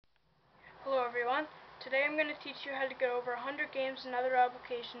Today I'm going to teach you how to get over 100 games and other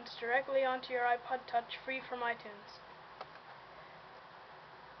applications directly onto your iPod Touch free from iTunes.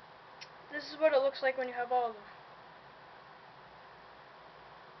 This is what it looks like when you have all of them.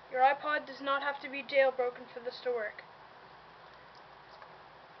 Your iPod does not have to be jailbroken for this to work.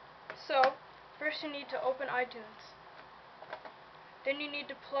 So, first you need to open iTunes. Then you need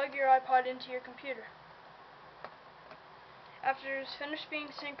to plug your iPod into your computer. After it is finished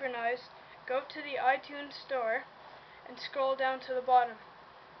being synchronized, go to the iTunes store and scroll down to the bottom.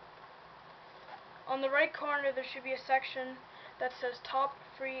 On the right corner there should be a section that says Top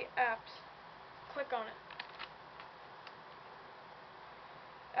Free Apps. Click on it.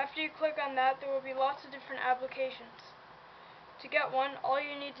 After you click on that, there will be lots of different applications. To get one, all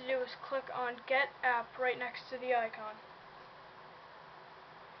you need to do is click on Get App right next to the icon.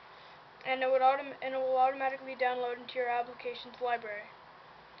 And it will automatically download into your applications library.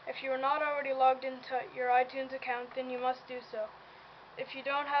 If you are not already logged into your iTunes account, then you must do so. If you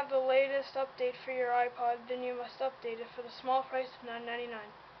don't have the latest update for your iPod, then you must update it for the small price of $9.99.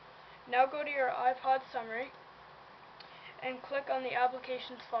 Now go to your iPod summary and click on the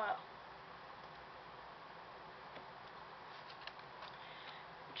applications file.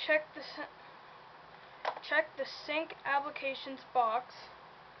 Check the Sync Applications box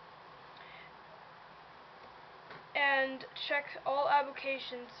and check All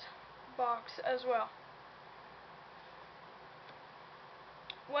Applications box as well.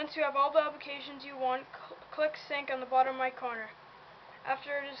 Once you have all the applications you want, click Sync on the bottom right corner.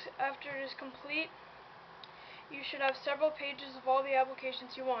 After it is complete, you should have several pages of all the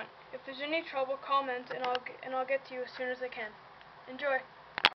applications you want. If there's any trouble, comment and I'll get to you as soon as I can. Enjoy!